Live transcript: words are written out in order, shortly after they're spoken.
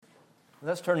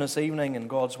Let's turn this evening in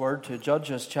God's Word to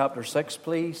Judges chapter 6,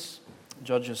 please.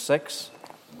 Judges 6.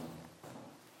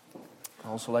 I'd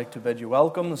also like to bid you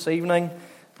welcome this evening.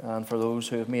 And for those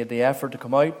who have made the effort to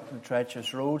come out the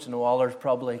treacherous roads, I know others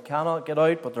probably cannot get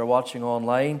out, but they're watching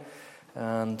online.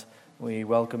 And we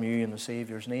welcome you in the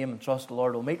Saviour's name and trust the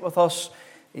Lord will meet with us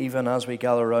even as we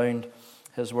gather around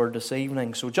His Word this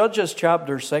evening. So Judges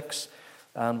chapter 6,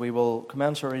 and we will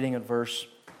commence our reading at verse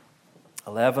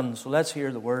 11. So let's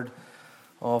hear the Word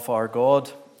of our God.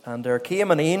 And there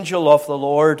came an angel of the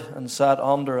Lord and sat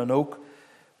under an oak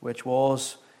which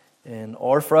was in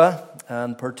Ophrah,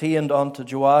 and pertained unto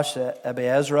Joash the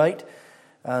Abiezrite,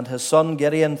 and his son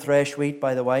Gideon threshed wheat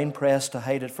by the winepress to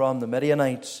hide it from the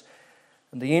Midianites.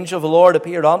 And the angel of the Lord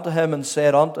appeared unto him and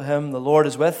said unto him, The Lord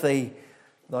is with thee,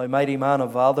 thou mighty man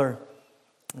of valour.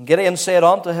 And Gideon said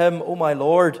unto him, O my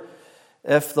Lord,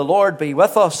 if the Lord be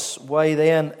with us, why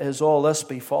then is all this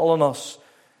befallen us?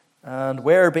 And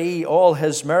where be all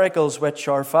his miracles which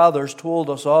our fathers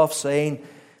told us of, saying,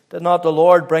 Did not the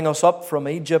Lord bring us up from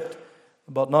Egypt?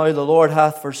 But now the Lord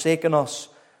hath forsaken us,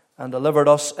 and delivered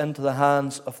us into the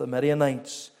hands of the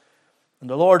Midianites. And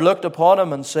the Lord looked upon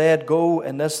him and said, Go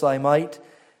in this thy might,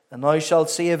 and thou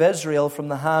shalt save Israel from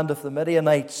the hand of the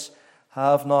Midianites.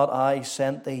 Have not I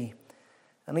sent thee?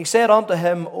 And he said unto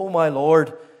him, O my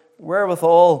Lord, wherewith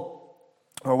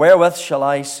shall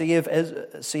I save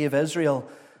Israel?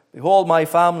 Behold, my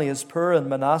family is poor in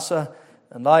Manasseh,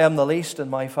 and I am the least in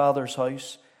my father's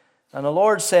house. And the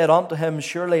Lord said unto him,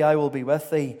 Surely I will be with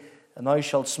thee, and thou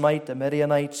shalt smite the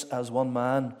Midianites as one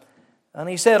man. And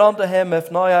he said unto him,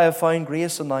 If now I have found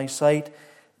grace in thy sight,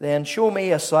 then show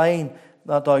me a sign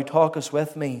that thou talkest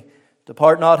with me.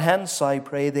 Depart not hence, I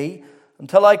pray thee,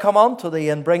 until I come unto thee,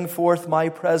 and bring forth my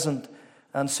present,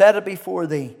 and set it before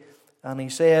thee. And he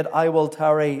said, I will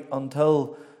tarry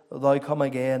until thou come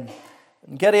again.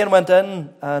 And Gideon went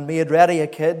in and made ready a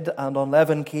kid and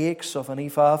unleavened cakes of an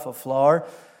ephah of flour.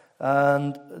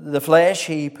 And the flesh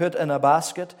he put in a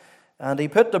basket. And he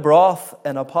put the broth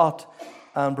in a pot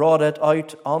and brought it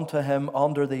out unto him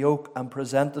under the oak and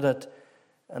presented it.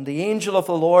 And the angel of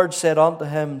the Lord said unto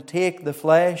him, Take the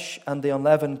flesh and the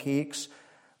unleavened cakes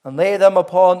and lay them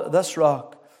upon this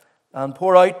rock and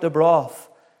pour out the broth.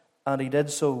 And he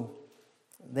did so.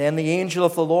 Then the angel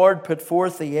of the Lord put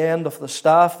forth the end of the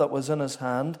staff that was in his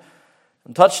hand,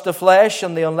 and touched the flesh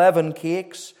and the unleavened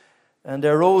cakes, and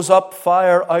there rose up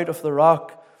fire out of the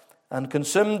rock, and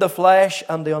consumed the flesh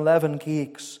and the unleavened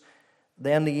cakes.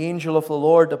 Then the angel of the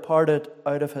Lord departed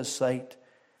out of his sight.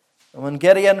 And when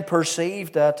Gideon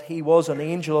perceived that he was an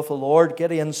angel of the Lord,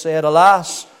 Gideon said,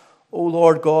 Alas, O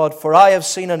Lord God, for I have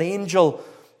seen an angel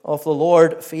of the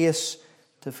Lord face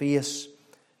to face.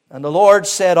 And the Lord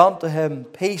said unto him,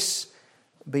 Peace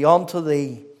be unto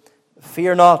thee.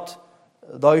 Fear not,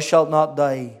 thou shalt not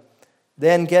die.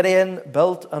 Then Gideon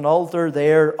built an altar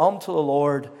there unto the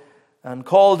Lord, and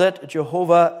called it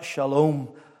Jehovah Shalom.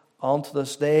 Unto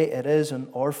this day it is in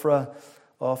Ophrah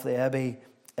of the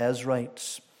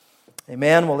Abiezrites.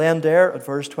 Amen. We'll end there at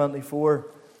verse 24,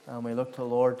 and we look to the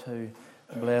Lord to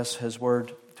bless His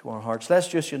word to our hearts. Let's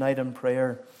just unite in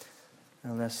prayer,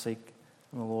 and let's seek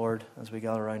the Lord as we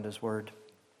gather around His word.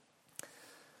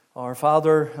 Our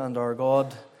Father and our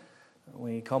God,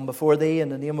 we come before Thee in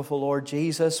the name of the Lord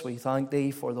Jesus. We thank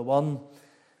Thee for the one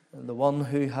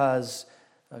who has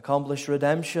accomplished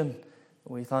redemption.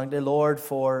 We thank Thee, Lord,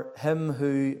 for Him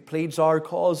who pleads our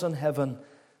cause in heaven.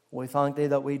 We thank Thee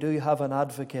that we do have an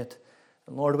advocate.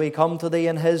 And Lord, we come to Thee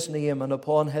in His name and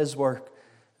upon His work.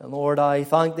 And Lord, I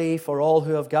thank Thee for all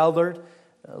who have gathered.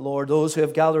 Lord, those who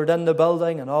have gathered in the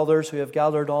building and others who have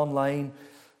gathered online.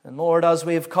 And Lord, as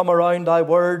we have come around Thy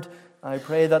word, I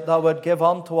pray that Thou would give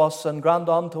unto us and grant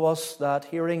unto us that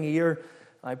hearing ear.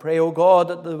 I pray, O God,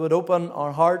 that Thou would open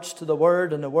our hearts to the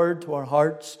word and the word to our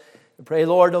hearts. I pray,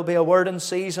 Lord, there'll be a word in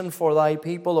season for Thy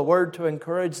people, a word to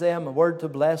encourage them, a word to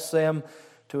bless them,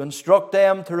 to instruct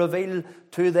them, to reveal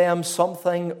to them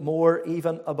something more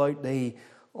even about Thee.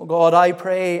 O God, I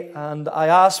pray and I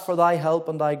ask for Thy help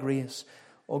and Thy grace.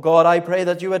 O God, I pray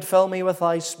that You would fill me with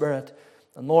Thy Spirit.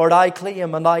 And Lord, I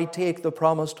claim and I take the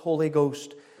promised Holy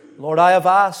Ghost. Lord, I have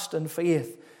asked in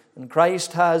faith, and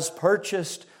Christ has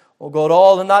purchased, O God,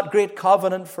 all in that great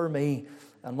covenant for me.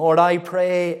 And Lord, I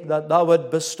pray that Thou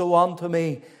would bestow unto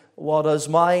me what is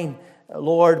mine,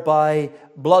 Lord, by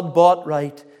blood bought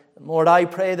right. And Lord, I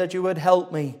pray that You would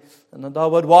help me, and that Thou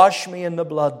would wash me in the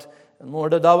blood. And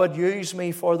Lord, that Thou would use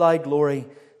me for Thy glory,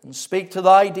 and speak to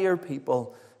Thy dear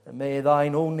people. And may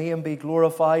Thine own name be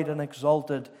glorified and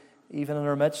exalted even in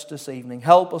our midst this evening.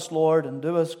 Help us, Lord, and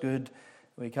do us good.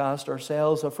 We cast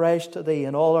ourselves afresh to Thee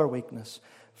in all our weakness.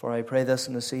 For I pray this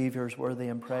in the Saviour's worthy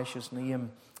and precious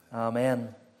name.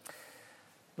 Amen.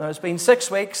 Now, it's been 6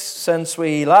 weeks since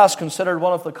we last considered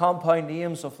one of the compound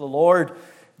names of the Lord,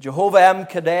 Jehovah Em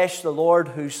Kadesh, the Lord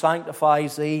who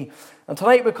sanctifies thee. And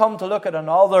tonight we come to look at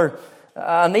another,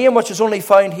 a name which is only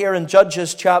found here in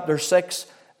Judges chapter 6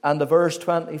 and the verse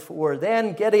 24.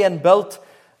 Then Gideon built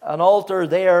an altar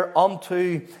there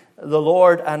unto the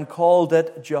Lord and called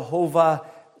it Jehovah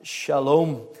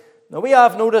Shalom. Now, we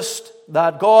have noticed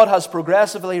that God has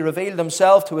progressively revealed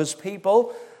himself to his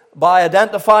people by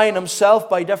identifying himself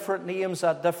by different names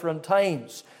at different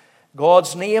times.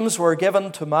 God's names were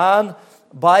given to man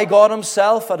by God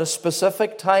himself at a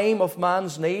specific time of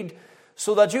man's need,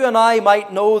 so that you and I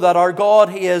might know that our God,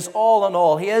 he is all in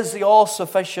all. He is the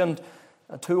all-sufficient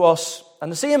to us. And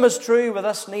the same is true with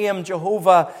this name,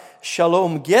 Jehovah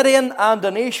Shalom. Gideon and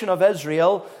the nation of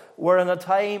Israel were in a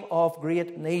time of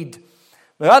great need.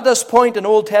 Now, at this point in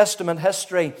Old Testament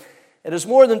history, it is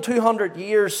more than 200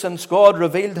 years since God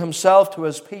revealed himself to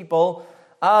his people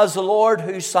as the Lord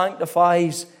who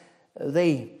sanctifies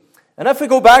thee. And if we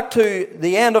go back to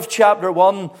the end of chapter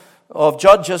 1 of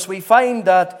Judges, we find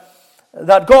that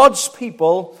God's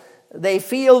people, they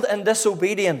failed in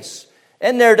disobedience.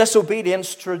 In their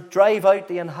disobedience to drive out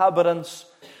the inhabitants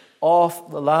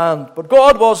of the land. But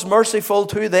God was merciful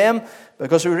to them,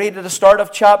 because we read at the start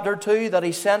of chapter 2 that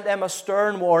he sent them a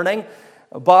stern warning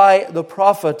by the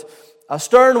prophet. A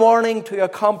stern warning to a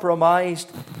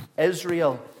compromised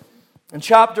Israel. In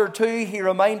chapter 2 he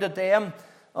reminded them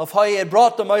of how he had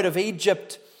brought them out of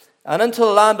Egypt and into the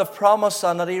land of promise,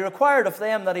 and that he required of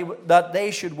them that they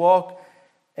should walk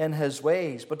in his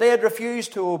ways. But they had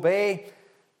refused to obey.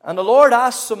 And the Lord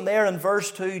asks them there in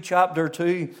verse 2, chapter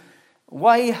 2,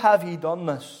 why have ye done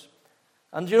this?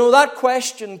 And you know, that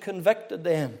question convicted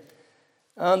them.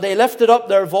 And they lifted up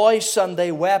their voice and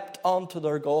they wept unto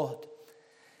their God.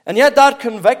 And yet that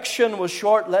conviction was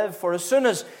short-lived, for as soon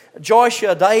as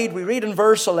Joshua died, we read in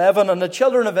verse 11, and the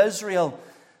children of Israel,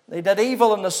 they did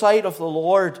evil in the sight of the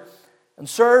Lord, and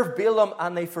served Balaam,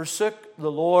 and they forsook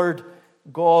the Lord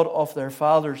God of their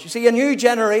fathers. You see, a new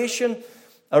generation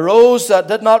arose that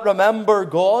did not remember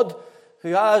God,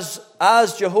 who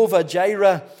as Jehovah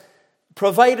Jireh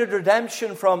provided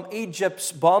redemption from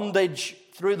Egypt's bondage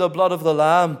through the blood of the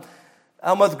Lamb,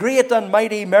 and with great and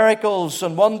mighty miracles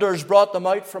and wonders brought them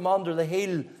out from under the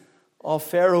heel of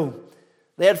Pharaoh.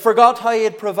 They had forgot how he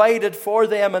had provided for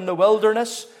them in the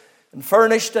wilderness and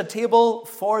furnished a table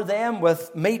for them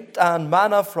with meat and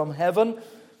manna from heaven.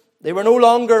 They were no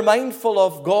longer mindful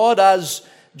of God as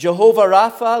Jehovah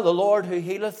Rapha, the Lord who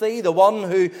healeth thee, the one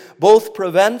who both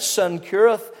prevents and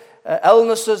cureth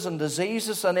illnesses and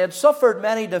diseases. And they had suffered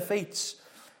many defeats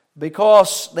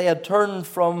because they had turned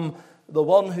from the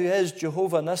one who is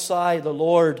Jehovah Nissi, the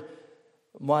Lord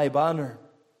my banner.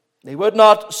 They would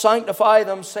not sanctify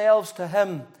themselves to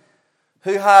him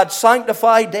who had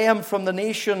sanctified them from the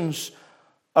nations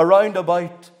around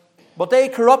about. But they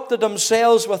corrupted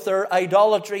themselves with their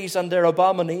idolatries and their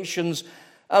abominations.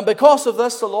 And because of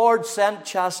this, the Lord sent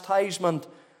chastisement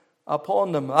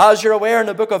upon them. As you're aware, in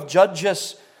the book of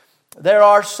Judges, there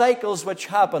are cycles which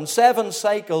happen, 7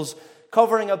 cycles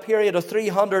covering a period of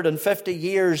 350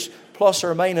 years, plus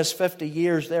or minus 50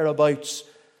 years thereabouts.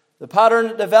 The pattern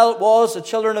that developed was the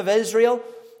children of Israel,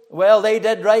 well, they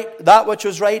did right that which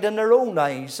was right in their own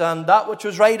eyes. And that which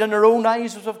was right in their own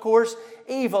eyes was, of course,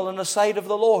 evil in the sight of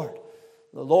the Lord.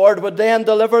 The Lord would then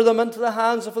deliver them into the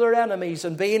hands of their enemies,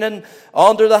 and being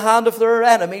under the hand of their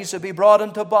enemies, would be brought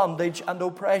into bondage and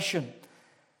oppression.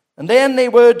 And then they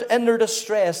would, in their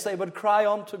distress, they would cry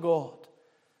unto God,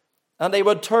 and they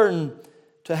would turn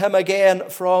to him again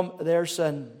from their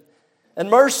sin. In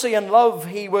mercy and love,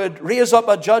 he would raise up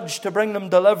a judge to bring them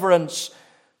deliverance.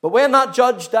 But when that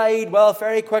judge died, well,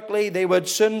 very quickly they would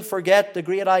soon forget the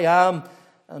great I am,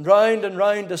 and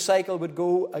round the cycle would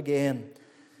go again.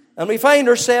 And we find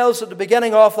ourselves at the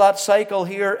beginning of that cycle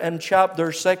here in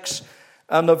chapter 6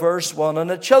 and the verse 1. And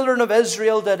the children of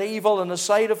Israel did evil in the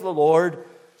sight of the Lord,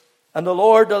 and the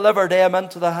Lord delivered them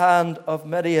into the hand of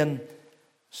Midian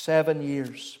 7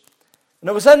 years. And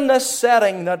it was in this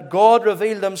setting that God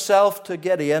revealed himself to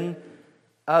Gideon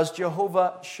as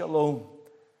Jehovah Shalom.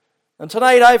 And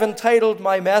tonight I've entitled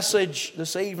my message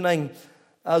this evening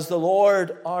as the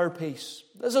Lord our peace.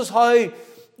 This is how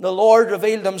the Lord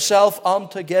revealed himself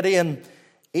unto Gideon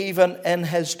even in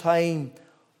his time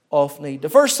of need. The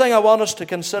first thing I want us to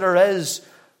consider is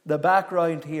the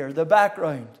background here, the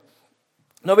background.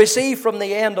 Now we see from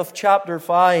the end of chapter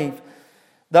 5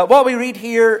 that what we read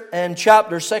here in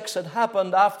chapter 6 had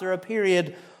happened after a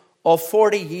period of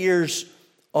 40 years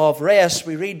of rest.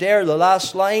 We read there the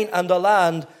last line, and the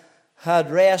land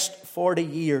had rest 40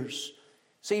 years.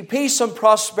 See, peace and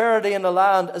prosperity in the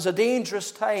land is a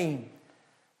dangerous time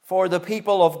for the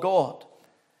people of God.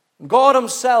 God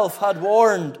himself had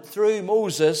warned through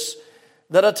Moses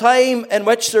that a time in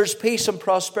which there's peace and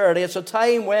prosperity, it's a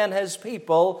time when his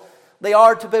people, they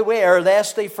are to beware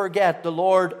lest they forget the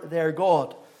Lord their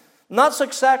God. And that's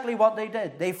exactly what they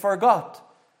did. They forgot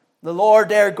the Lord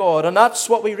their God. And that's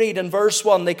what we read in verse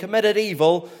 1. They committed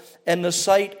evil in the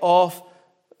sight of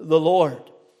the Lord.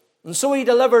 And so he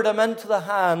delivered them into the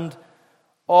hand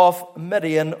of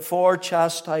Midian for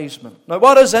chastisement. Now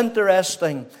what is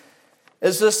interesting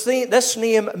is this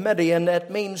name Midian, it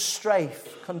means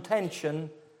strife, contention,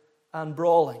 and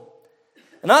brawling.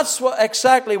 And that's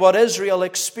exactly what Israel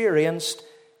experienced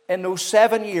in those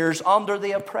 7 years under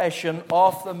the oppression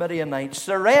of the Midianites.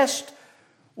 The rest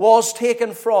was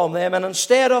taken from them, and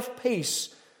instead of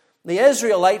peace, the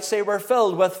Israelites, they were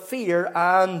filled with fear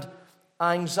and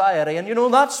anxiety.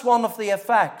 And that's one of the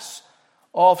effects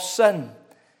of sin.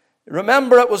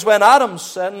 Remember, it was when Adam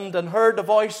sinned and heard the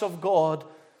voice of God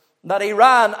that he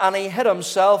ran and he hid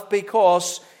himself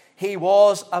because he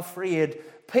was afraid.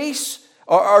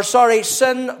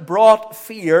 Sin brought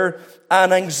fear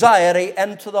and anxiety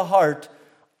into the heart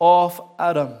of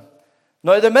Adam.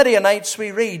 Now the Midianites,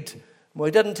 we read, we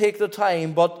didn't take the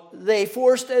time, but they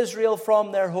forced Israel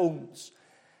from their homes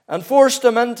and forced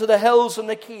them into the hills and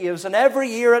the caves. And every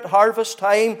year at harvest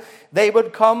time, they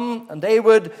would come and they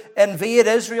would invade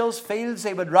Israel's fields.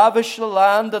 They would ravish the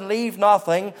land and leave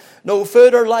nothing, no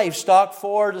food or livestock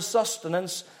for the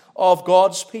sustenance of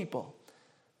God's people.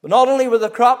 But not only were the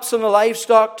crops and the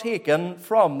livestock taken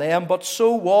from them, but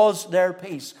so was their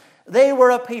peace. They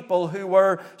were a people who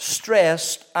were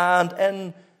stressed and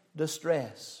in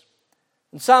distress.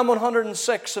 In Psalm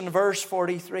 106 and verse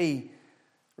 43,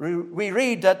 we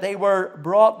read that they were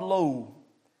brought low.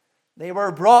 They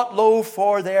were brought low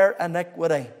for their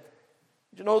iniquity.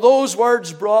 Those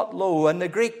words brought low in the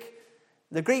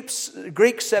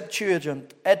Greek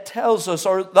Septuagint, it tells us,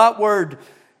 or that word,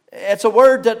 it's a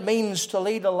word that means to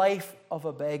lead a life of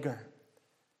a beggar.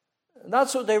 And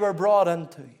that's what they were brought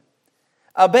into.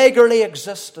 A beggarly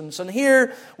existence. And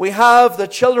here we have the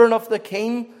children of the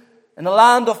king in a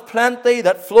land of plenty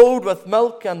that flowed with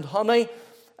milk and honey.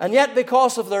 And yet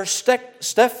because of their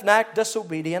stiff-necked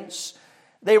disobedience,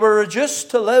 they were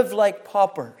reduced to live like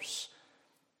paupers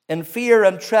in fear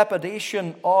and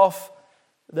trepidation of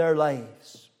their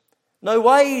lives. Now,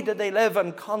 why did they live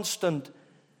in constant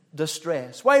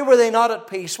distress? Why were they not at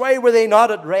peace? Why were they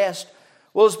not at rest?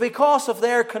 Well, it's because of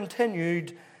their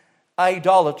continued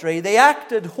idolatry. They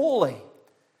acted holy.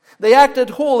 They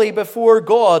acted holy before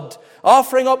God,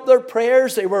 offering up their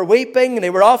prayers. They were weeping. They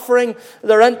were offering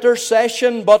their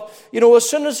intercession. But, as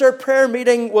soon as their prayer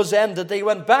meeting was ended, they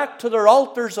went back to their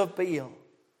altars of Baal.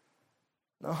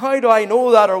 Now, how do I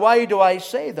know that, or why do I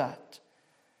say that?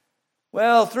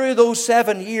 Well, through those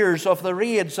 7 years of the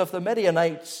raids of the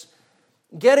Midianites,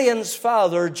 Gideon's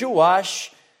father,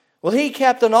 Joash, he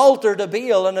kept an altar to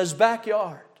Baal in his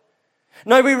backyard.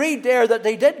 Now, we read there that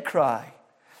they did cry.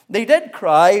 They did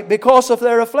cry because of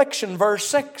their affliction, verse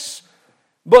 6.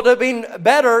 But it had been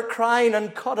better crying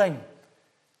and cutting.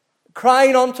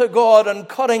 Crying unto God and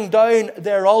cutting down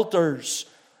their altars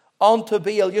unto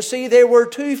Baal. You see, they were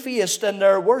two-faced in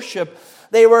their worship.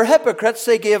 They were hypocrites.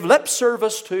 They gave lip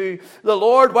service to the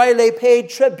Lord while they paid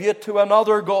tribute to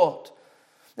another god.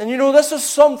 And this is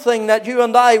something that you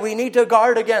and I, we need to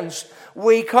guard against.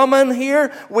 We come in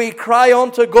here, we cry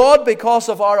unto God because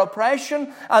of our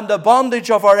oppression and the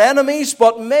bondage of our enemies,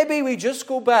 but maybe we just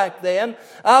go back then,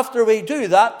 after we do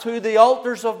that, to the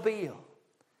altars of Baal.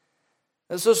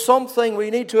 This is something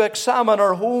we need to examine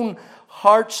our own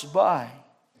hearts by.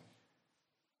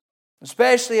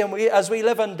 Especially as we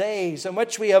live in days in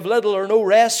which we have little or no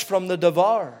rest from the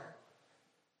devourer.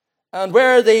 And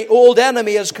where the old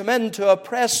enemy has come in to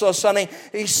oppress us, and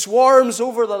he swarms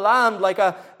over the land like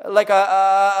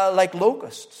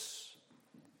locusts.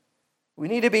 We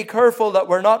need to be careful that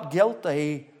we're not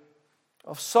guilty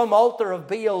of some altar of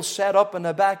Baal set up in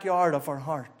the backyard of our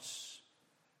hearts.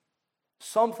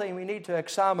 Something we need to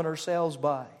examine ourselves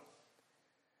by.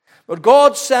 But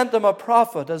God sent them a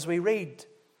prophet, as we read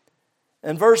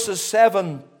in verses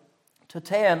 7 to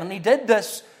 10, and he did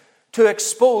this to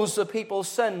expose the people's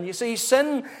sin. You see,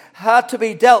 sin had to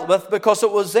be dealt with because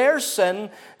it was their sin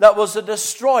that was the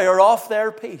destroyer of their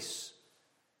peace.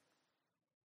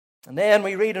 And then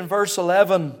we read in verse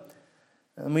 11,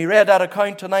 and we read that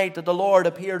account tonight, that the Lord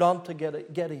appeared unto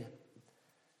Gideon.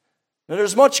 Now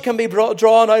there's much can be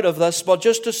drawn out of this, but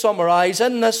just to summarize,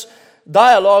 in this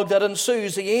dialogue that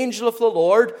ensues, the angel of the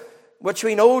Lord which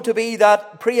we know to be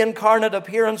that pre-incarnate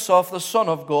appearance of the Son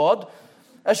of God,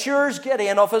 assures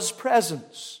Gideon of his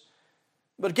presence.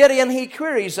 But Gideon, he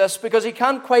queries this because he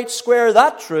can't quite square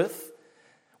that truth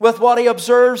with what he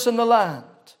observes in the land.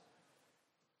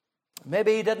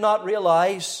 Maybe he did not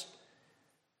realize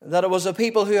that it was a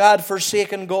people who had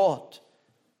forsaken God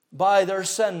by their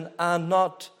sin and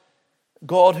not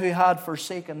God who had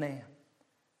forsaken them.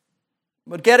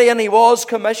 But Gideon, he was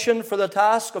commissioned for the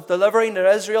task of delivering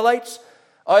the Israelites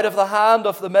out of the hand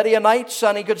of the Midianites,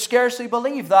 and he could scarcely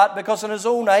believe that because in his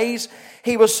own eyes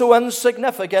he was so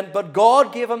insignificant, but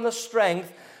God gave him the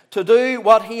strength to do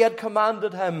what he had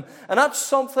commanded him. And that's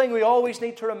something we always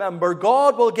need to remember.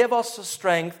 God will give us the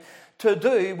strength to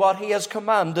do what he has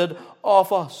commanded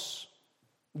of us.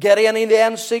 Gideon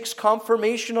then seeks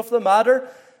confirmation of the matter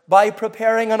by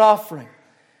preparing an offering,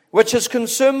 which is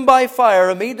consumed by fire,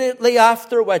 immediately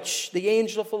after which the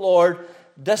angel of the Lord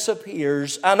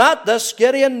disappears. And at this,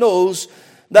 Gideon knows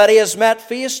that he has met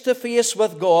face to face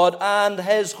with God, and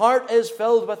his heart is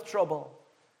filled with trouble.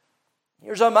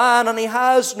 Here's a man and he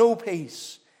has no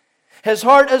peace. His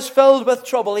heart is filled with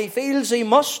trouble. He feels he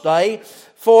must die,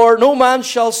 for no man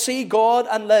shall see God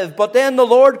and live. But then the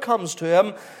Lord comes to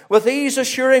him with these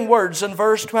assuring words in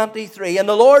verse 23. And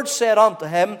the Lord said unto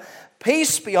him,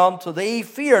 Peace be unto thee,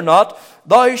 fear not,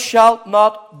 thou shalt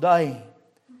not die.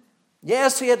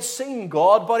 Yes, he had seen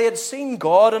God, but he had seen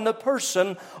God in the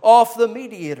person of the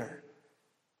mediator.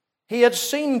 He had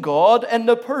seen God in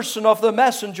the person of the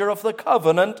messenger of the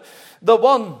covenant, the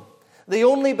one, the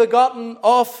only begotten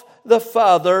of the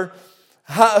Father,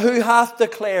 who hath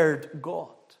declared God.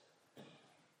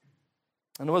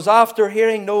 And it was after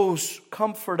hearing those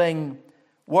comforting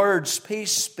words,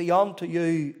 Peace be unto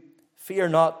you, fear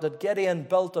not, that Gideon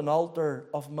built an altar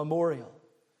of memorial.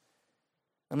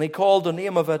 And he called the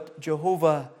name of it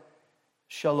Jehovah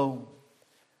Shalom.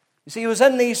 You see, he was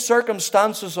in these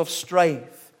circumstances of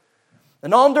strife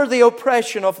and under the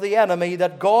oppression of the enemy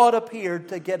that God appeared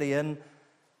to Gideon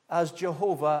as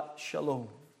Jehovah Shalom.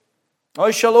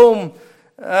 Now, Shalom,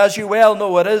 as you well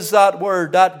know, it is that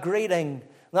word, that greeting,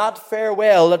 that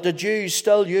farewell that the Jews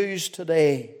still use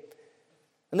today.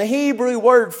 And the Hebrew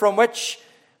word from which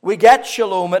we get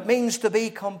shalom, it means to be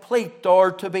complete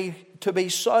or to be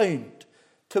sound,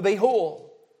 to be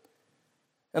whole.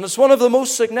 And it's one of the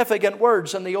most significant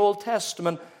words in the Old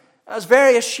Testament. It has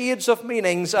various shades of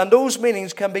meanings, and those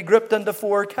meanings can be grouped into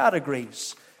 4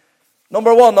 categories.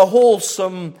 Number 1, the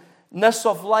wholesomeness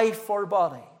of life or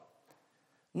body.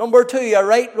 Number 2, a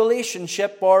right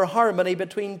relationship or harmony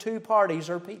between 2 parties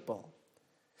or people.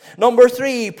 Number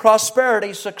 3,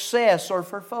 prosperity, success, or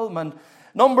fulfillment.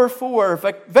 Number 4,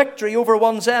 victory over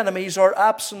one's enemies or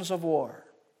absence of war.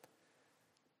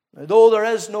 Now, though there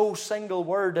is no single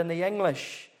word in the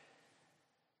English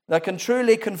that can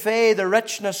truly convey the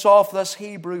richness of this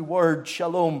Hebrew word,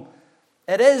 shalom,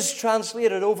 it is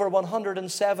translated over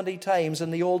 170 times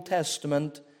in the Old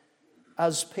Testament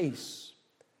as peace.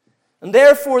 And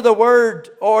therefore the word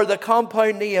or the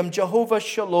compound name Jehovah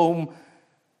Shalom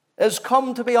is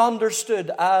come to be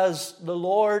understood as the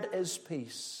Lord is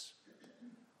peace,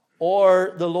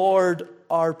 or the Lord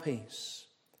our peace.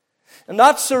 And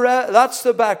that's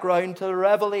the background to the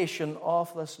revelation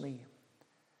of this name.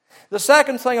 The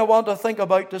second thing I want to think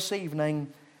about this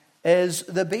evening is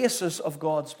the basis of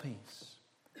God's peace.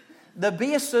 The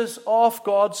basis of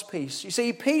God's peace. You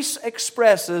see, peace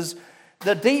expresses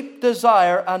the deep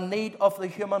desire and need of the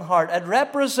human heart. It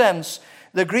represents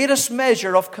the greatest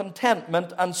measure of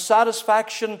contentment and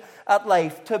satisfaction at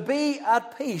life. To be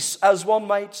at peace, as one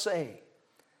might say.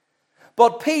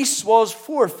 But peace was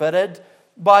forfeited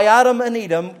by Adam and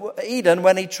Eden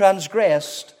when he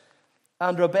transgressed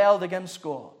and rebelled against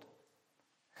God.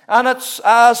 And it's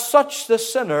as such the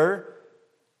sinner,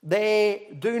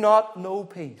 they do not know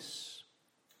peace.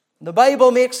 The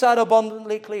Bible makes that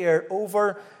abundantly clear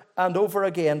over and over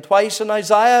again. Twice in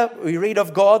Isaiah we read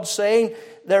of God saying,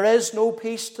 there is no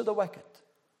peace to the wicked.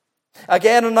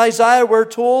 Again in Isaiah we're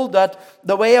told that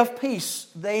the way of peace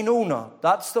they know not.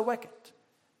 That's the wicked.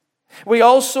 We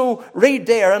also read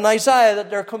there in Isaiah that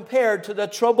they're compared to the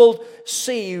troubled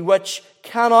sea which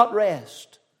cannot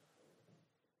rest.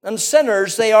 And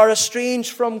sinners, they are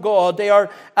estranged from God. They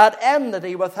are at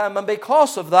enmity with Him. And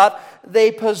because of that,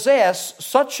 they possess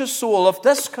such a soul of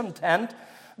discontent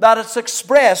that it's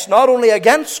expressed not only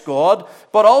against God,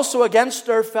 but also against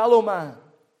their fellow man.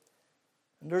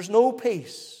 And there's no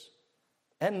peace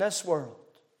in this world,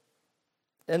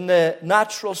 in the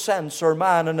natural sense, or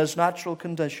man in his natural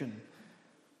condition.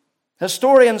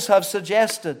 Historians have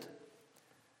suggested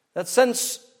that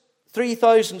since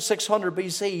 3600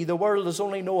 BC, the world has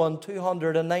only known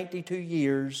 292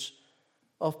 years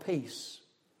of peace.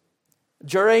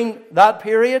 During that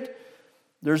period,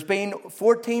 there's been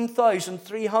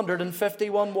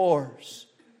 14,351 wars,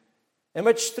 in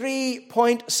which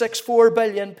 3.64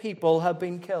 billion people have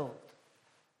been killed.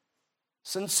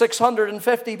 Since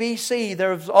 650 BC,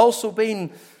 there have also been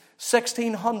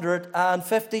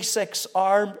 1,656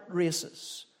 armed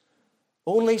races,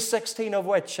 only 16 of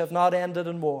which have not ended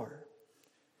in war.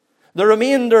 The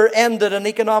remainder ended in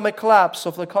economic collapse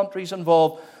of the countries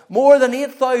involved. More than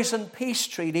 8,000 peace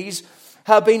treaties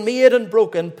have been made and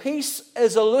broken. Peace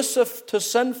is elusive to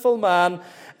sinful man,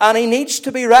 and he needs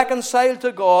to be reconciled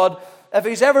to God if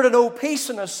he's ever to know peace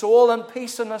in his soul and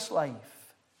peace in his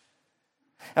life.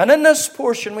 And in this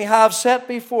portion we have set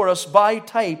before us by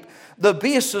type the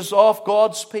basis of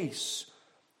God's peace.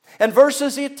 In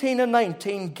verses 18 and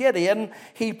 19, Gideon,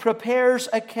 he prepares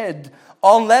a kid,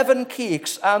 unleavened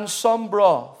cakes and some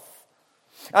broth.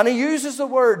 And he uses the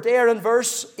word there in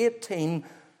verse 18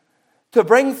 to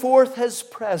bring forth his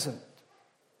present.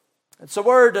 It's a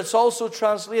word that's also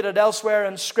translated elsewhere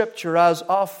in Scripture as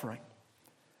offering.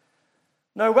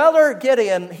 Now, whether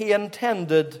Gideon, he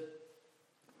intended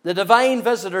the divine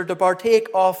visitor to partake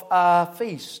of a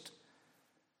feast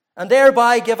and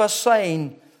thereby give a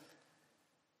sign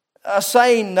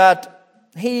that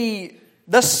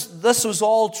this was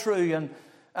all true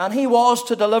and he was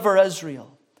to deliver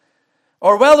Israel,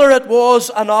 or whether it was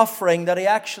an offering that he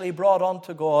actually brought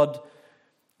unto God,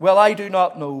 well, I do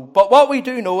not know. But what we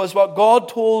do know is what God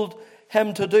told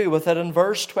him to do with it in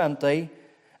verse 20,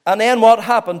 and then what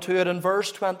happened to it in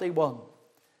verse 21.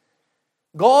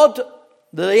 God,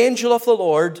 the angel of the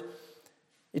Lord,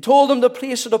 he told him to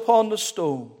place it upon the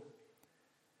stone,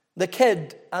 the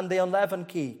kid and the unleavened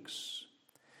cakes.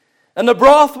 And the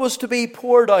broth was to be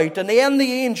poured out. And then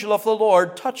the angel of the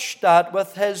Lord touched that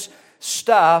with his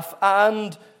staff,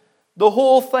 and the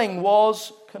whole thing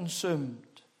was consumed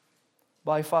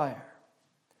by fire.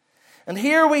 And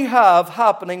here we have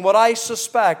happening what I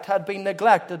suspect had been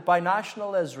neglected by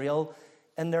national Israel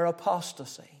in their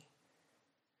apostasy.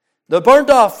 The burnt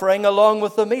offering along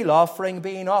with the meal offering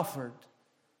being offered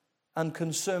and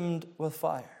consumed with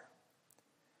fire.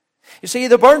 You see,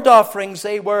 the burnt offerings,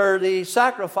 they were the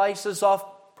sacrifices of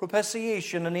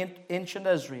propitiation in ancient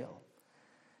Israel.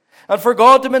 And for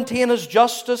God to maintain his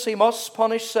justice, he must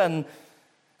punish sin.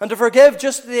 And to forgive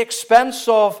just at the expense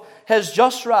of his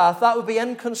just wrath, that would be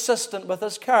inconsistent with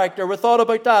his character. We thought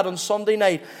about that on Sunday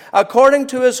night. According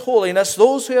to his holiness,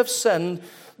 those who have sinned,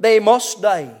 they must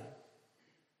die.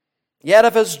 Yet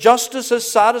if his justice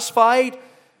is satisfied,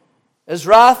 his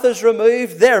wrath is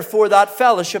removed, therefore that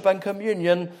fellowship and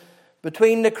communion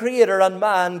between the Creator and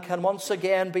man can once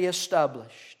again be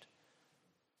established.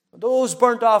 Those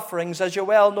burnt offerings, as you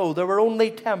well know, they were only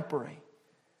temporary.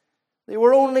 They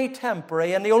were only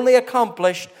temporary, and they only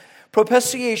accomplished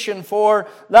propitiation for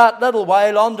that little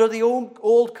while under the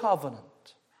old covenant.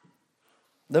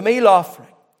 The meal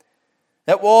offering,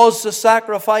 it was the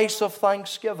sacrifice of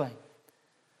thanksgiving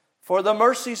for the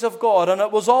mercies of God, and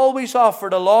it was always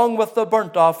offered along with the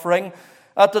burnt offering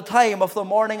at the time of the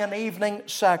morning and evening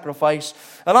sacrifice.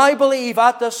 And I believe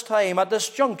at this time, at this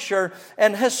juncture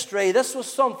in history, this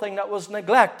was something that was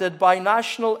neglected by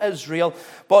national Israel.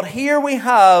 But here we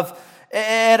have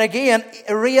it again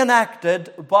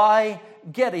reenacted by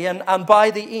Gideon and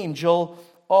by the angel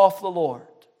of the Lord.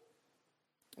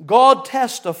 God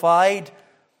testified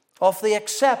of the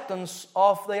acceptance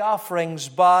of the offerings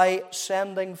by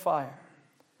sending fire.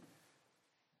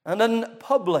 And in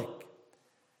public,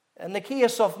 in the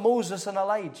case of Moses and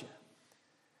Elijah,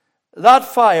 that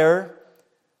fire,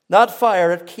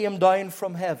 it came down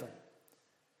from heaven.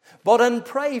 But in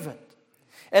private,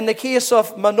 in the case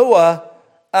of Manoah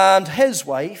and his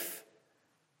wife,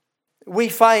 we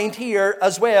find here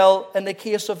as well in the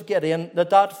case of Gideon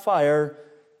that fire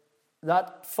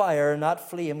and that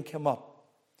flame came up.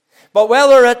 But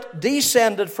whether it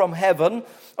descended from heaven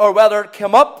or whether it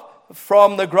came up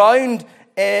from the ground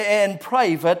in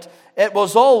private, it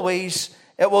was always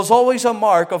a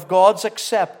mark of God's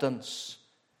acceptance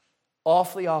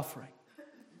of the offering.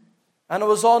 And it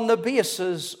was on the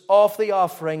basis of the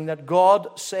offering that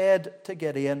God said to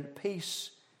Gideon, "Peace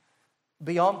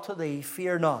be unto thee,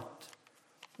 fear not,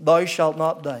 thou shalt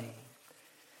not die."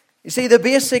 You see, the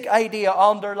basic idea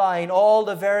underlying all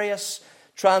the various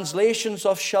translations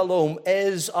of shalom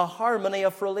is a harmony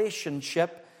of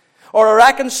relationship or a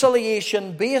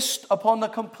reconciliation based upon the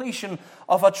completion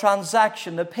of a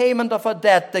transaction, the payment of a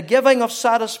debt, the giving of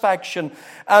satisfaction.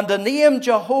 And the name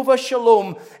Jehovah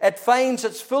Shalom, it finds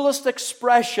its fullest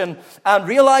expression and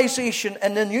realization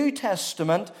in the New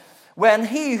Testament when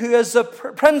he who is the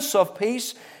Prince of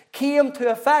Peace came to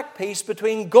effect peace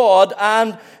between God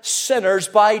and sinners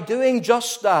by doing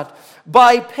just that,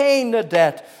 by paying the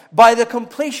debt, by the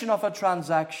completion of a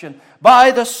transaction,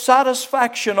 by the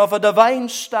satisfaction of a divine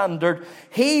standard.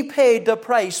 He paid the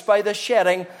price by the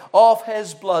shedding of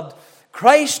His blood.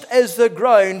 Christ is the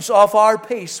grounds of our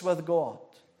peace with God.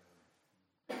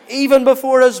 Even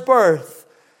before His birth,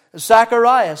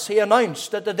 Zacharias, he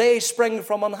announced that the day spring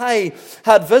from on high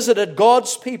had visited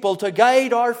God's people to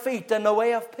guide our feet in the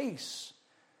way of peace.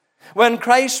 When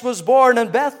Christ was born in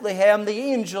Bethlehem, the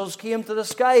angels came to the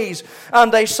skies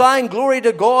and they sang, "Glory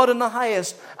to God in the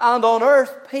highest, and on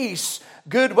earth peace,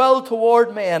 goodwill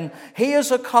toward men." He has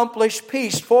accomplished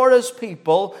peace for His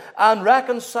people and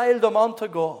reconciled them unto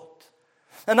God.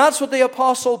 And that's what the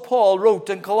Apostle Paul wrote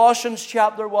in Colossians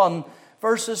chapter 1,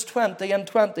 verses 20 and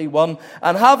 21.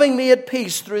 "And having made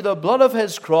peace through the blood of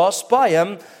His cross, by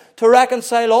Him to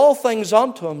reconcile all things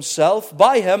unto Himself.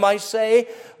 By Him, I say,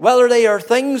 whether they are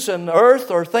things in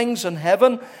earth or things in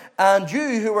heaven. And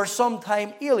you who were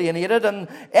sometime alienated and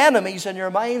enemies in your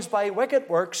minds by wicked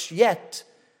works, yet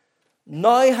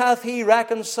now hath He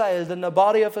reconciled in the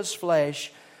body of His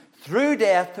flesh through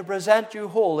death, to present you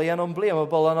holy and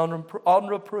unblameable and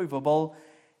unreprovable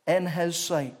in His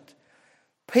sight."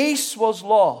 Peace was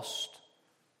lost.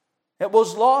 It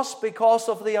was lost because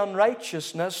of the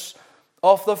unrighteousness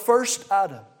of the first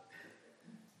Adam.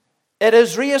 It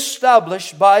is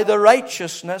reestablished by the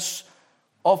righteousness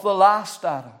of the last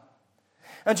Adam.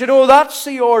 And you know, that's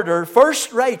the order.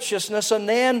 First righteousness and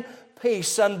then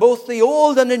peace. And both the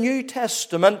Old and the New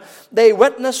Testament, they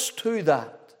witness to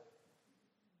that.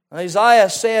 Isaiah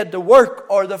said, "The work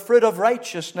or the fruit of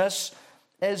righteousness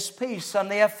is peace, and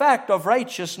the effect of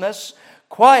righteousness,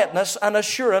 quietness and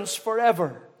assurance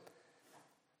forever."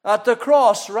 At the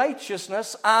cross,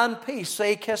 righteousness and peace,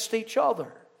 they kissed each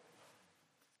other.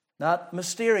 That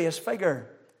mysterious figure,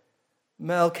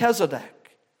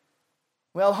 Melchizedek.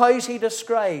 Well, how's he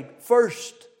described?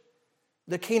 First,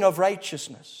 the King of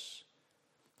righteousness.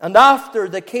 And after,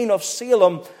 the King of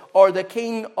Salem, or the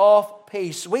King of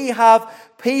peace. We have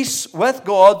peace with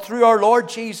God through our Lord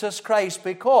Jesus Christ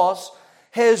because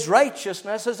His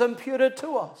righteousness is imputed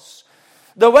to us.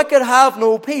 The wicked have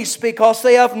no peace because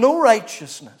they have no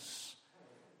righteousness.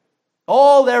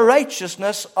 All their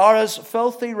righteousness are as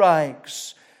filthy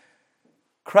rags.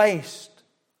 Christ,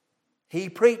 He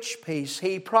preached peace.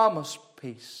 He promised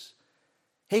peace.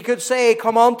 He could say,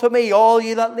 "Come unto me, all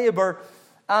ye that labor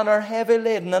and are heavy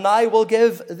laden, and I will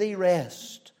give thee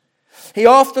rest." He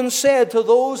often said to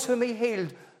those whom He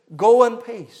healed, "Go in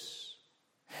peace."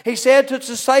 He said to His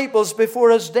disciples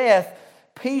before His death,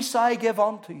 "Peace I give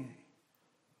unto you.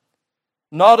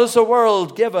 Not as the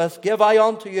world giveth, give I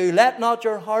unto you. Let not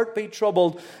your heart be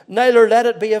troubled, neither let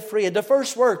it be afraid." The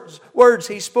first words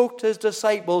He spoke to His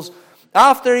disciples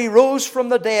after He rose from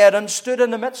the dead and stood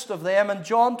in the midst of them in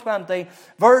John 20,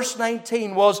 verse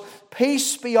 19 was,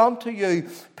 "Peace be unto you."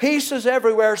 Peace is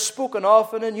everywhere spoken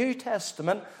of in the New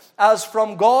Testament as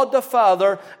from God the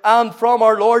Father and from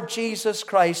our Lord Jesus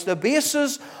Christ. The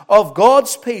basis of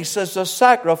God's peace is the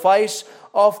sacrifice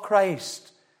of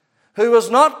Christ, who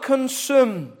was not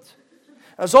consumed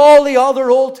as all the other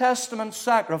Old Testament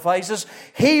sacrifices.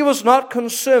 He was not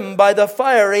consumed by the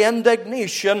fiery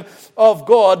indignation of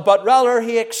God, but rather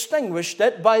He extinguished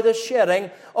it by the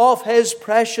shedding of His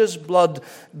precious blood.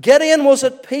 Gideon was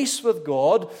at peace with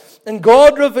God, and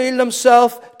God revealed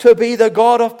Himself to be the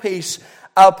God of peace.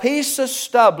 A peace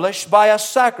established by a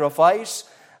sacrifice,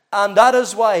 and that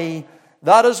is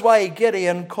why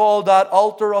Gideon called that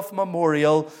altar of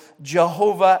memorial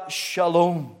Jehovah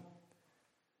Shalom.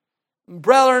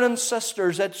 Brethren and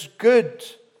sisters, it's good.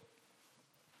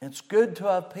 It's good to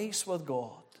have peace with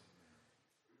God.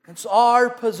 It's our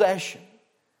possession.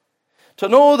 To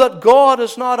know that God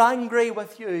is not angry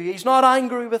with you. He's not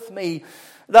angry with me.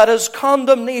 That His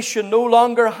condemnation no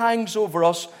longer hangs over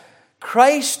us.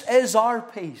 Christ is our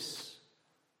peace.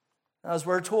 As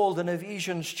we're told in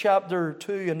Ephesians chapter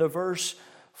 2 and verse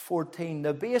 14,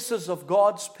 the basis of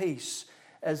God's peace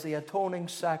is the atoning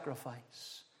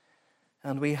sacrifice.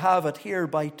 And we have it here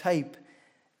by type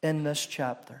in this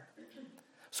chapter.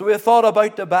 So we have thought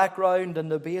about the background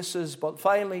and the basis, but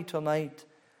finally tonight,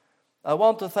 I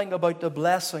want to think about the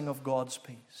blessing of God's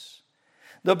peace.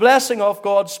 The blessing of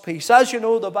God's peace. As you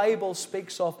know, the Bible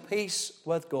speaks of peace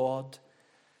with God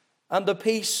and the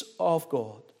peace of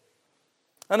God.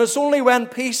 And it's only when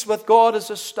peace with God is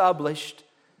established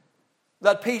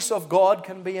that peace of God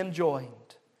can be enjoyed.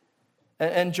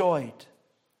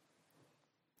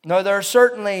 Now, there are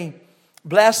certainly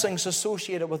blessings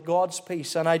associated with God's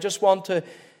peace, and I just want to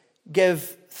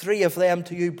give three of them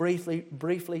to you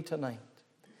briefly tonight.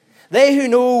 They who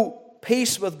know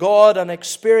peace with God and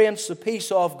experience the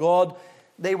peace of God,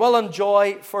 they will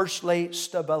enjoy, firstly,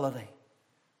 stability.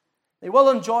 They will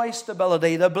enjoy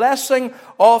stability, the blessing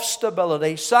of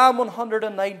stability. Psalm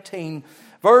 119,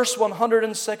 verse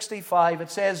 165, it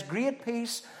says, "Great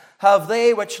peace have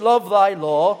they which love thy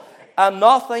law, and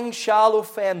nothing shall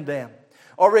offend them."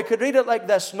 Or we could read it like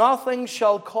this: nothing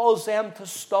shall cause them to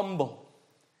stumble.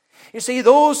 You see,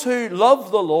 those who love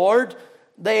the Lord,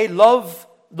 they love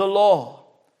the law.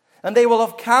 And they will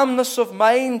have calmness of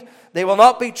mind. They will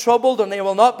not be troubled and they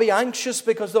will not be anxious,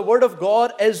 because the Word of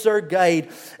God is their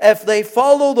guide. If they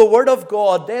follow the Word of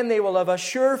God, then they will have a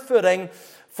sure footing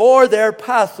for their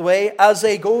pathway as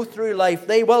they go through life.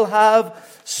 They will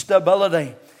have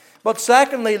stability. But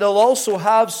secondly, they'll also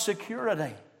have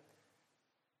security.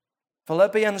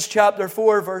 Philippians chapter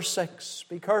 4, verse 6.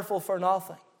 "Be careful for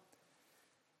nothing,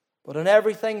 but in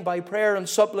everything by prayer and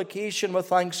supplication with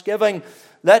thanksgiving,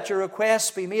 let your requests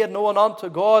be made known unto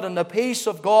God, and the peace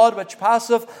of God which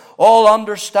passeth all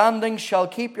understanding shall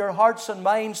keep your hearts and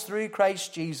minds through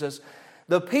Christ Jesus."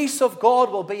 The peace of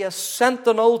God will be a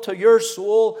sentinel to your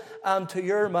soul and to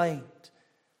your mind.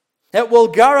 It will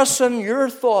garrison your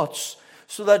thoughts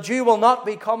so that you will not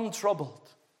become troubled.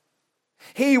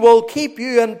 He will keep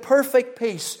you in perfect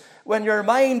peace when your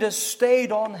mind is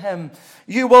stayed on Him.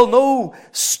 You will know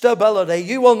stability.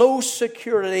 You will know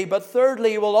security. But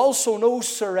thirdly, you will also know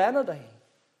serenity.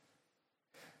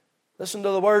 Listen to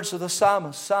the words of the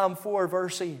psalmist, Psalm 4,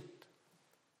 verse 8.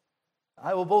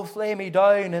 "I will both lay me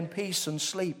down in peace and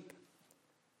sleep.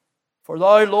 For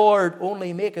thou, Lord,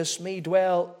 only makest me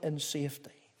dwell in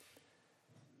safety."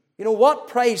 You know, what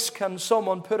price can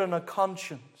someone put on a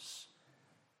conscience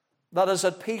that is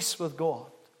at peace with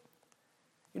God?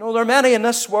 You know, there are many in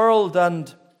this world,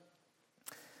 and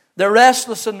they're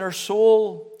restless in their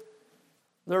soul.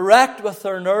 They're wrecked with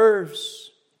their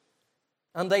nerves.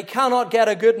 And they cannot get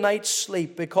a good night's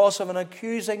sleep because of an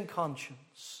accusing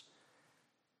conscience,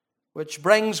 which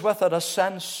brings with it a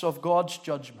sense of God's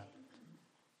judgment.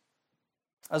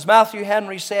 As Matthew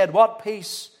Henry said, what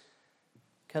peace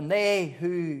can they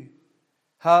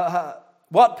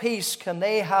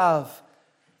have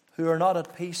who are not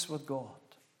at peace with God?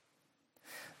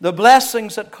 The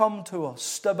blessings that come to us: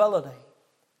 stability,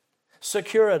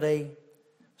 security,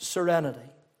 serenity.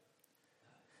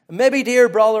 Maybe, dear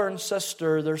brother and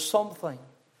sister, there's something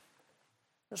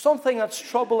that's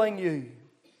troubling you.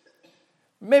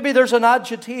 Maybe there's an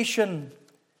agitation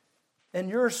in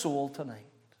your soul tonight.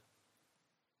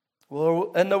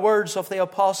 Well, in the words of the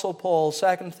Apostle Paul,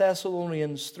 2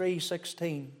 Thessalonians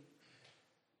 3:16,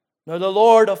 "Now the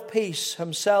Lord of peace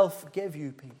Himself give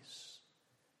you peace.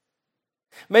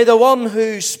 May the one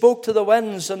who spoke to the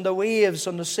winds and the waves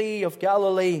on the Sea of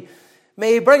Galilee,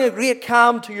 may He bring a great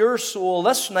calm to your soul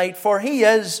this night, for He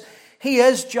is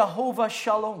Jehovah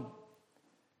Shalom."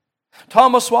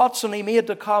 Thomas Watson, he made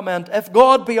the comment, "If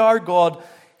God be our God,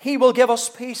 He will give us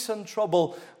peace in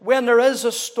trouble. When there is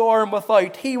a storm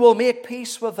without, He will make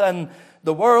peace within.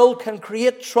 The world can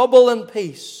create trouble and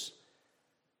peace,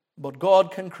 but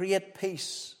God can create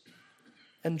peace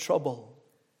in trouble."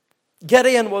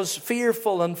 Gideon was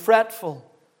fearful and fretful,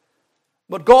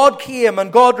 but God came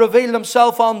and God revealed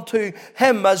Himself unto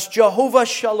him as Jehovah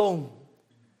Shalom.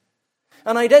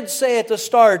 And I did say at the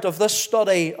start of this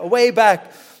study, way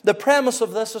back, the premise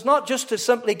of this is not just to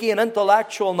simply gain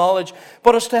intellectual knowledge,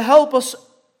 but it's to help us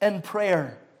in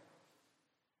prayer,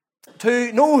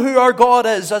 to know who our God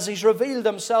is as He's revealed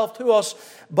Himself to us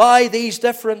by these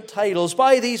different titles,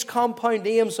 by these compound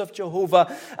names of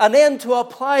Jehovah, and then to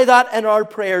apply that in our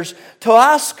prayers, to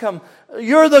ask Him,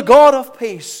 "You're the God of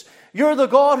peace. You're the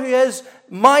God who is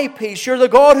my peace. You're the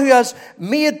God who has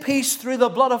made peace through the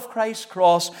blood of Christ's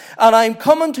cross. And I'm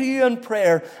coming to you in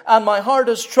prayer, and my heart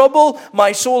is troubled.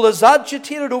 My soul is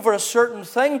agitated over a certain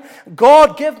thing.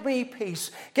 God, give me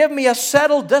peace. Give me a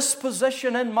settled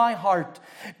disposition in my heart.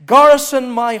 Garrison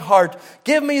my heart.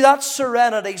 Give me that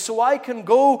serenity so I can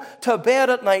go to bed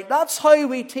at night." That's how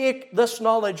we take this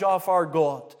knowledge of our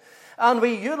God. And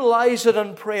we utilize it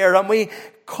in prayer, and we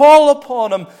call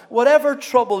upon Him. Whatever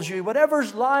troubles you,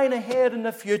 whatever's lying ahead in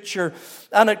the future,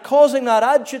 and it causing that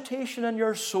agitation in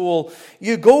your soul,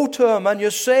 you go to Him and you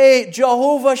say,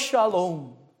 "Jehovah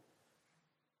Shalom,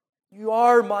 You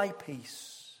are my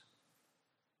peace.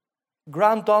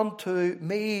 Grant unto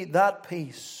me that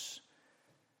peace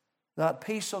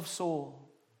of soul,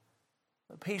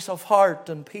 the peace of heart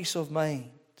and peace of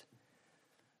mind,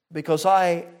 because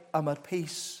I am at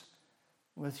peace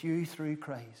with You through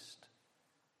Christ."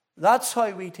 That's how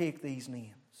we take these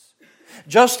names.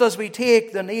 Just as we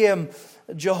take the name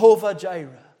Jehovah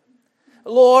Jireh,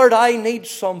 Lord, I need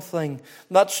something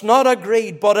that's not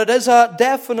agreed, but it is a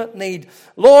definite need.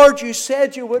 Lord, you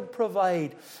said you would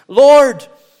provide. Lord,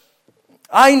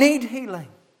 I need healing.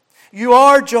 You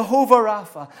are Jehovah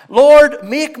Rapha. Lord,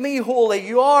 make me holy.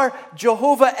 You are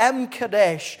Jehovah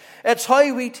Kadesh. It's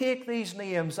how we take these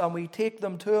names and we take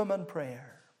them to Him in prayer.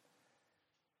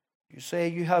 You say,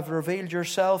 you have revealed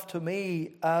yourself to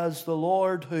me as the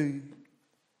Lord who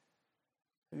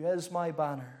is my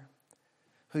banner,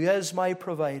 who is my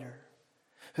provider,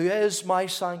 who is my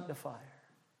sanctifier,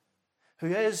 who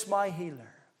is my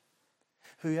healer,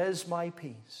 who is my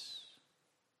peace.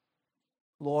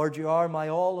 Lord, you are my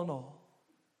all in all.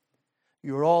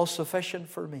 You are all sufficient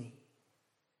for me.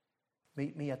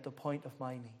 Meet me at the point of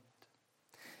my need.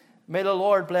 May the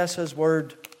Lord bless His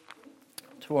word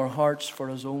to our hearts for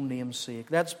His own name's sake.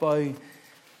 Let's bow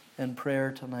in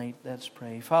prayer tonight. Let's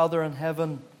pray. Father in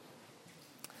heaven,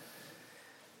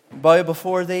 bow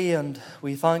before Thee, and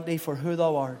we thank Thee for who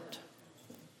Thou art.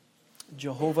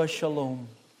 Jehovah Shalom,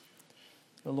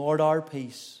 the Lord our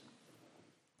peace.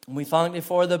 And we thank Thee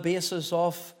for the basis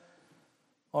of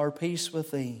our peace with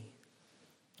Thee,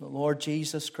 the Lord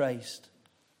Jesus Christ.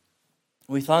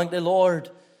 We thank Thee,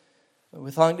 Lord. We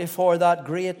thank Thee for that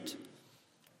great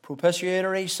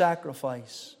propitiatory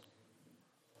sacrifice.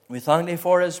 We thank Thee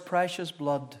for His precious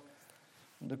blood,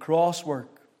 and the cross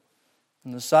work,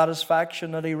 and the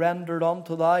satisfaction that He rendered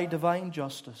unto Thy divine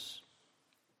justice.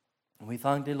 And we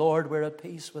thank Thee, Lord, we're at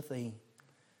peace with Thee.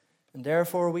 And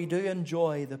therefore we do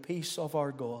enjoy the peace of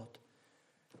our God.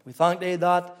 We thank Thee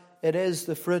that it is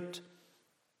the fruit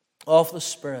of the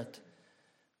Spirit.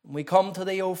 And we come to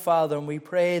Thee, O Father, and we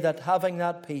pray that having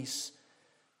that peace,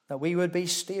 that we would be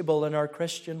stable in our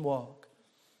Christian walk,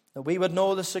 that we would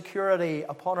know the security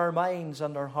upon our minds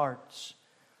and our hearts,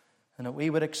 and that we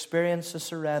would experience the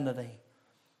serenity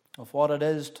of what it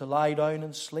is to lie down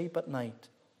and sleep at night,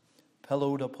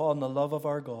 pillowed upon the love of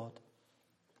our God.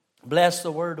 Bless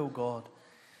the word, O God.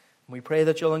 We pray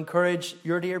that You'll encourage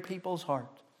Your dear people's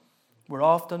heart. We're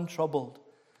often troubled.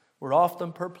 We're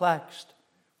often perplexed.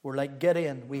 We're like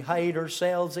Gideon. We hide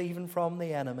ourselves even from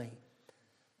the enemy.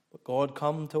 But God,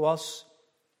 come to us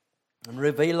and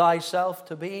reveal Thyself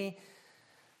to be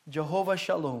Jehovah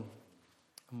Shalom.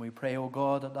 And we pray, O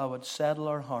God, that Thou would settle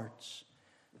our hearts.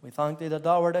 We thank Thee that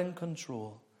Thou art in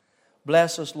control.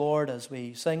 Bless us, Lord, as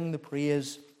we sing the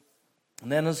praise.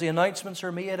 And then as the announcements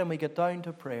are made and we get down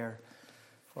to prayer.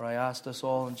 For I ask this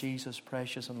all in Jesus'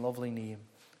 precious and lovely name.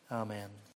 Amen.